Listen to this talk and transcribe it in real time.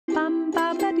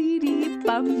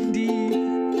bum dee,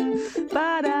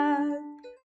 bada,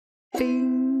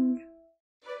 bing.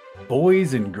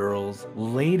 Boys and girls,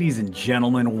 ladies and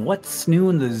gentlemen, what's new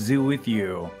in the zoo with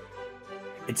you?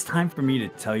 It's time for me to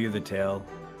tell you the tale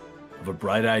of a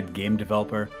bright-eyed game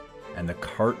developer and the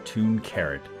cartoon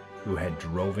carrot who had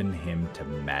driven him to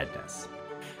madness.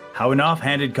 How an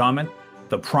offhanded comment,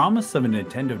 the promise of a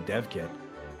Nintendo dev kit,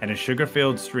 and a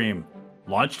sugar-filled stream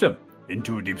launched him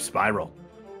into a deep spiral.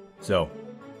 So,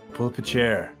 pull up a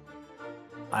chair.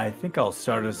 I think I'll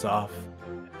start us off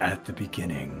at the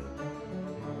beginning.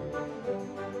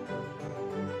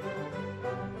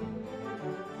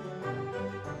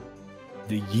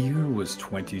 The year was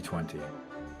 2020.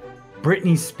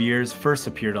 Britney Spears first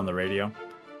appeared on the radio.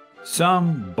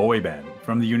 Some boy band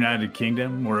from the United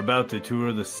Kingdom were about to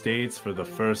tour the States for the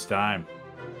first time.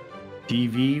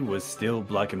 TV was still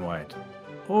black and white.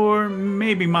 Or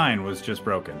maybe mine was just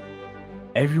broken.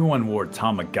 Everyone wore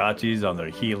Tamagotchis on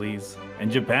their Heelys, and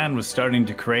Japan was starting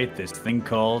to create this thing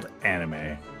called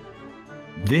anime.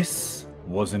 This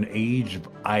was an age of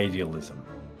idealism.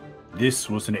 This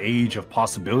was an age of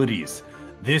possibilities.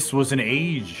 This was an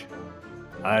age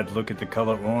I'd look at the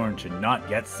color orange and not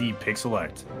yet see pixel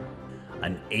art.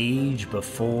 An age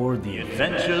before the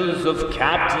adventures of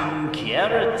Captain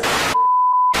Carrot.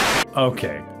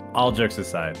 Okay, all jokes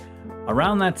aside,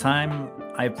 around that time,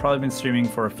 I've probably been streaming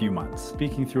for a few months,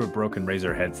 speaking through a broken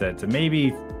Razer headset to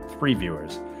maybe 3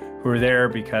 viewers who were there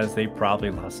because they probably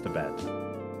lost a bet.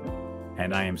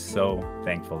 And I am so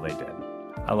thankful they did.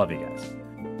 I love you guys.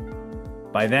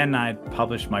 By then, I'd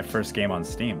published my first game on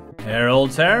Steam.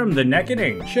 Harem, the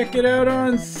Neckoning. Check it out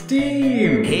on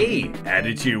Steam. Hey, add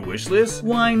it to your wish list?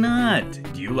 Why not?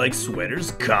 Do you like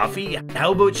sweaters, coffee?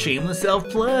 How about shameless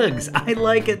self-plugs? I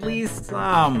like at least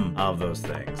some of those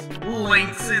things.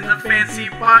 Links in the fancy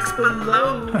box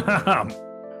below.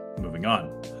 Moving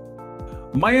on.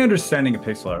 My understanding of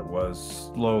pixel art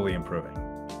was slowly improving.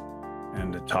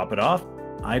 And to top it off,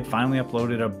 I'd finally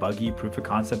uploaded a buggy proof of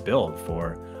concept build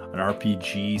for an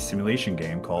RPG simulation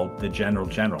game called The General.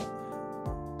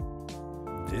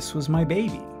 This was my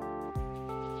baby.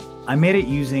 I made it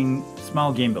using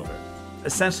Small Game Builder,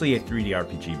 essentially a 3D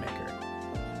RPG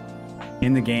maker.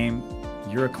 In the game,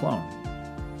 you're a clone,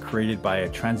 created by a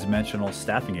transdimensional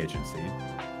staffing agency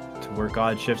to work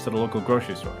odd shifts at a local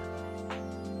grocery store.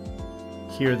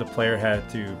 Here, the player had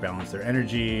to balance their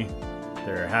energy,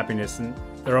 their happiness, and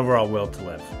their overall will to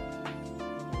live.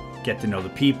 Get to know the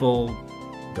people,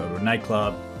 go to a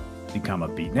nightclub, become a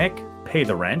beatnik, pay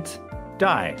the rent,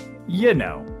 die. You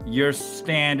know, your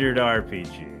standard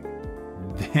RPG.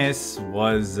 This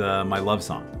was my love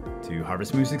song to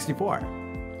Harvest Moon 64,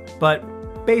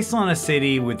 but based on a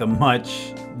city with a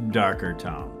much darker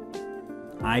tone.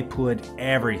 I put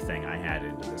everything I had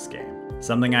into this game.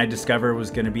 Something I discovered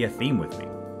was going to be a theme with me.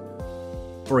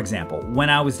 For example, when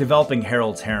I was developing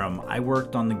Harem, I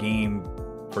worked on the game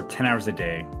for 10 hours a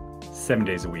day, 7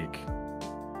 days a week.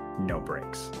 No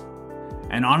breaks.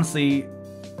 And honestly,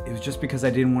 it was just because I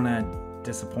didn't want to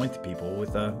disappoint the people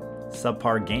with a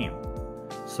subpar game.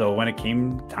 So when it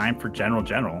came time for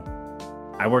General,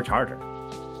 I worked harder.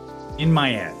 In my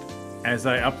head, as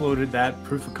I uploaded that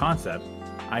proof of concept,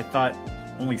 I thought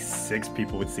only 6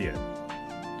 people would see it.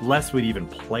 Less would even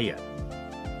play it.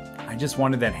 I just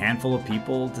wanted that handful of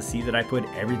people to see that I put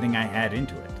everything I had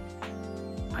into it.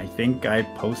 I think I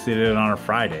posted it on a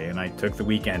Friday and I took the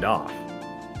weekend off.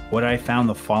 What I found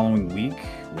the following week,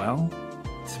 well,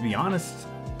 to be honest,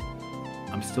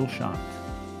 I'm still shocked.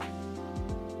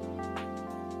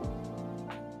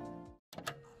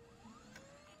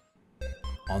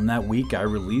 On that week I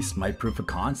released my proof of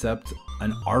concept,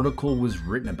 an article was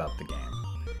written about the game.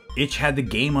 Itch had the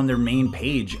game on their main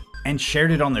page and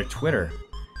shared it on their Twitter.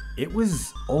 It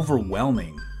was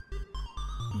overwhelming.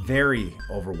 Very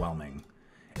overwhelming.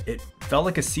 It felt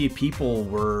like a sea of people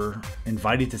were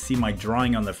invited to see my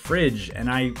drawing on the fridge, and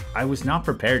I was not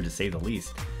prepared, to say the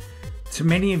least. To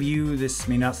many of you, this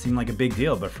may not seem like a big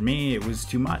deal, but for me, it was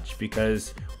too much,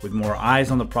 because with more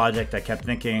eyes on the project, I kept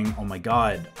thinking, oh my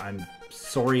god, I'm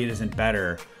sorry it isn't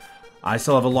better. I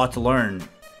still have a lot to learn.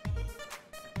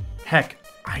 Heck,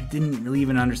 I didn't really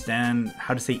even understand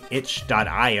how to say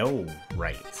itch.io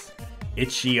right.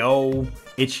 Itch.io,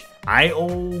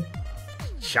 itch.io,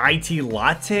 chai tea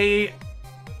latte?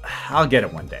 I'll get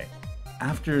it one day.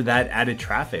 After that added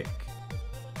traffic,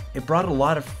 it brought a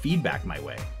lot of feedback my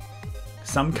way.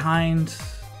 Some kind,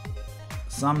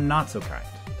 some not so kind.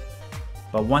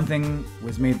 But one thing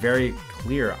was made very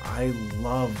clear, I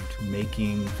loved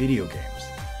making video games.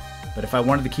 But if I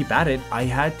wanted to keep at it, I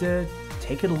had to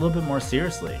take it a little bit more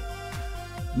seriously.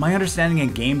 My understanding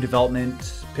in game development,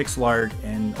 pixel art,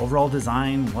 and overall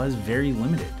design was very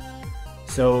limited.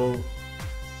 So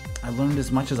I learned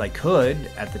as much as I could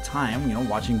at the time,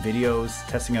 watching videos,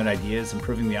 testing out ideas,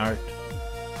 improving the art.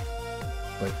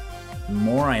 But the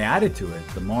more I added to it,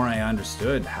 the more I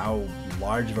understood how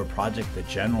large of a project the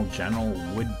General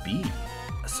would be.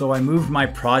 So I moved my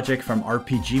project from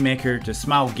RPG Maker to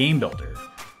Smile Game Builder,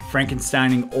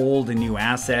 Frankensteining old and new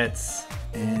assets,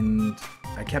 and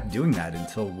I kept doing that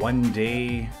until one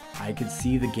day I could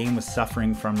see the game was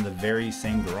suffering from the very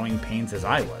same growing pains as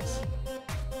I was.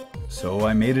 So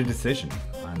I made a decision,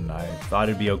 and I thought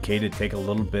it'd be okay to take a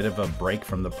little bit of a break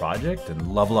from the project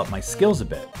and level up my skills a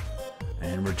bit,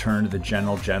 and return to the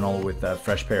General with a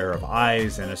fresh pair of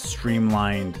eyes and a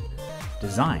streamlined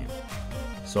design.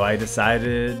 So I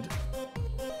decided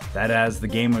that as the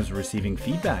game was receiving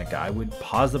feedback, I would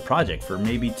pause the project for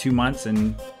maybe 2 months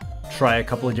and try a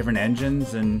couple of different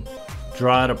engines and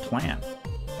draw out a plan.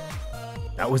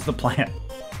 That was the plan.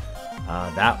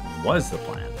 That was the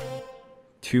plan.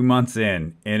 2 months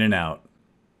in and out.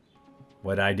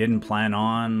 What I didn't plan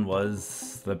on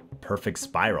was the perfect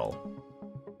spiral.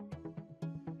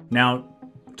 Now,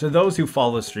 to those who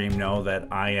follow the stream know that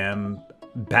I am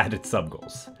bad at sub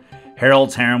goals.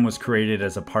 Harold's Harem was created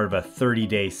as a part of a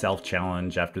 30-day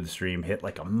self-challenge after the stream hit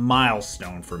like a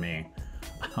milestone for me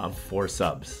of 4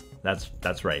 subs.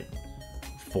 That's right,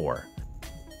 4.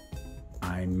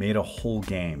 I made a whole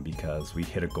game because we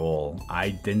hit a goal I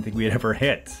didn't think we'd ever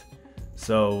hit.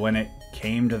 So when it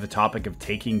came to the topic of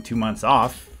taking 2 months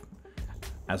off,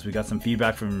 as we got some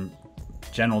feedback from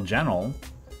General,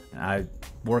 I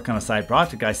work on a side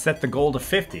project, I set the goal to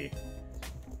 50.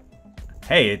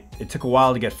 Hey, it took a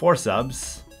while to get 4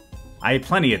 subs. I had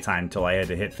plenty of time till I had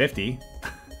to hit 50.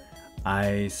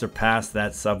 I surpassed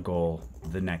that sub goal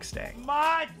the next day.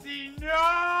 Monty,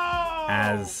 no!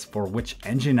 As for which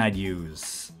engine I'd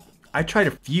use, I tried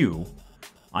a few.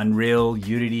 Unreal,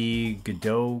 Unity,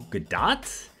 Godot,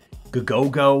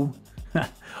 Gogo,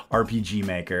 RPG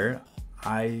Maker.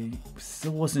 I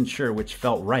still wasn't sure which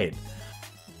felt right.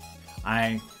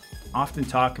 I often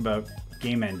talk about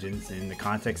game engines in the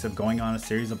context of going on a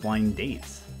series of blind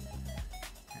dates.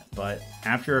 But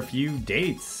after a few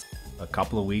dates, a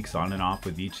couple of weeks on and off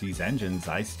with each of these engines,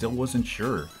 I still wasn't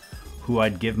sure who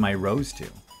I'd give my rose to.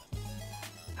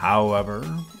 However,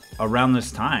 around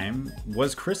this time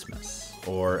was Christmas,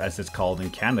 or as it's called in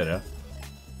Canada,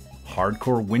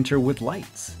 Hardcore Winter with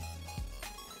Lights.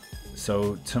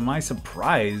 So to my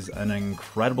surprise, an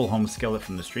incredible home skillet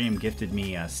from the stream gifted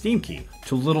me a Steam key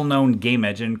to a little known game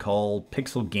engine called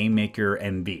Pixel Game Maker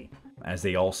MV, as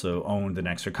they also owned an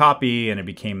extra copy, and it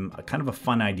became a kind of a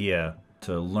fun idea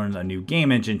to learn a new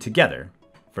game engine together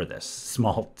for this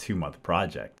small 2-month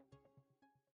project.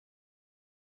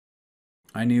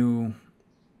 I knew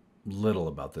little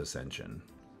about this engine,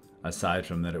 aside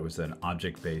from that it was an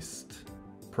object-based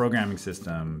programming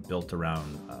system built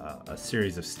around a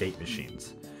series of state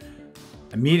machines.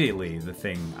 Immediately, the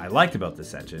thing I liked about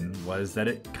this engine was that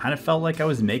it kind of felt like I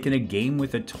was making a game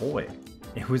with a toy.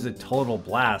 It was a total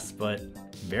blast, but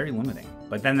very limiting.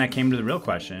 But then that came to the real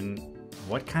question,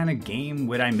 what kind of game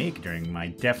would I make during my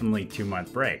definitely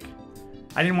 2-month break?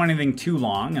 I didn't want anything too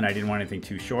long, and I didn't want anything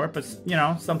too short, but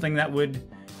something that would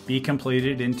be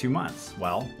completed in 2 months.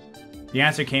 Well, the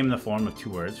answer came in the form of 2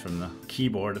 words from the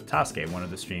keyboard of Tasuke, one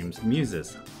of the stream's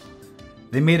muses.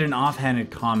 They made an offhanded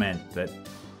comment that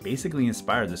basically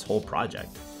inspired this whole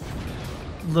project.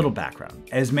 Little background.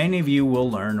 As many of you will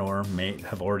learn or may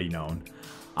have already known,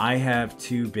 I have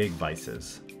 2 big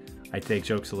vices. I take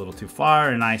jokes a little too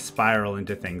far, and I spiral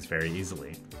into things very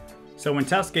easily. So when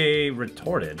Tasuke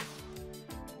retorted,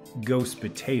 "Ghost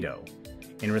Potato,"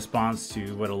 in response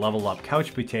to what a level up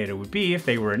couch potato would be if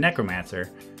they were a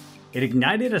necromancer, it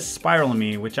ignited a spiral in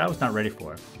me which I was not ready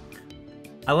for.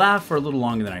 I laughed for a little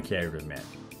longer than I cared to admit.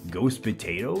 Ghost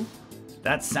Potato?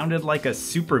 That sounded like a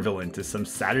supervillain to some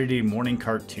Saturday morning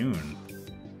cartoon.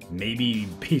 Maybe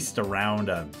based around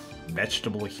a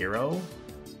vegetable hero?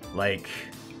 Like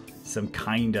some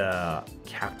kinda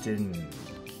Captain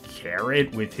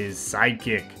Carrot with his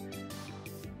sidekick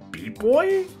Beat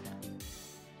Boy?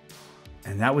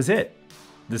 And that was it.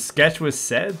 The sketch was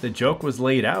set, the joke was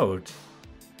laid out,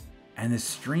 and the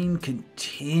stream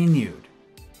continued.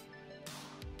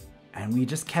 And we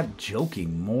just kept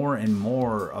joking more and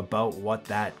more about what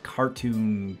that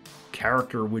cartoon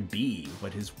character would be,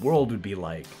 what his world would be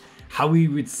like, how he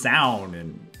would sound,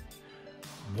 and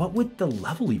what would the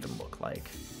level even look like.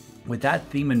 With that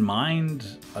theme in mind,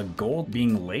 a goal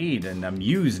being laid and a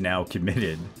muse now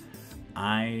committed,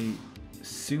 I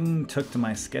soon took to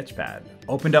my sketchpad,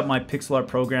 opened up my pixel art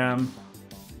program,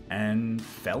 and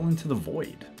fell into the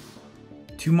void.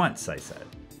 2 months, I said.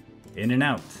 In and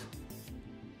out.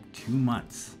 2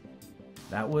 months.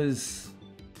 That was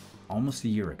almost a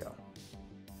year ago.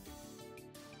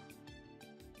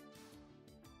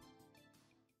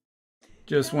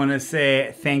 Just want to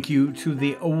say thank you to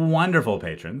the wonderful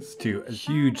patrons, to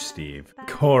Huge Steve,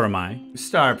 Koromai,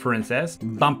 Star Princess,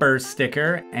 Bumper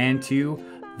Sticker, and to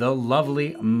the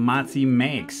lovely Matzi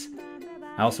Makes.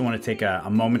 I also want to take a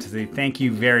moment to say thank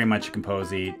you very much,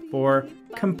 Composy, for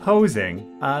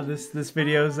composing this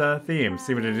video's theme.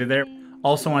 See what I did there?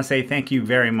 Also want to say thank you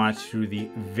very much to the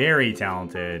very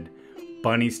talented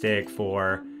Bunny Stick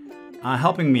for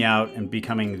helping me out and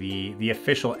becoming the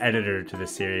official editor to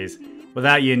this series.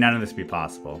 Without you, none of this would be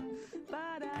possible.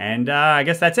 And I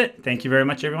guess that's it. Thank you very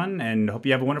much, everyone, and hope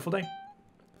you have a wonderful day.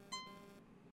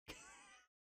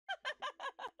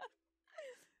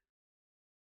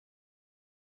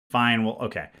 Fine, well,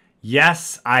 okay.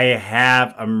 Yes, I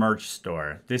have a merch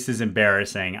store. This is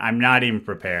embarrassing. I'm not even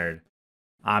prepared.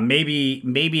 Maybe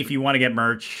if you want to get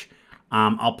merch,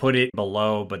 I'll put it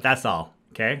below, but that's all.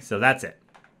 Okay, so that's it.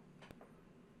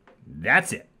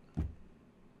 That's it.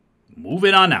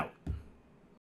 Moving on out.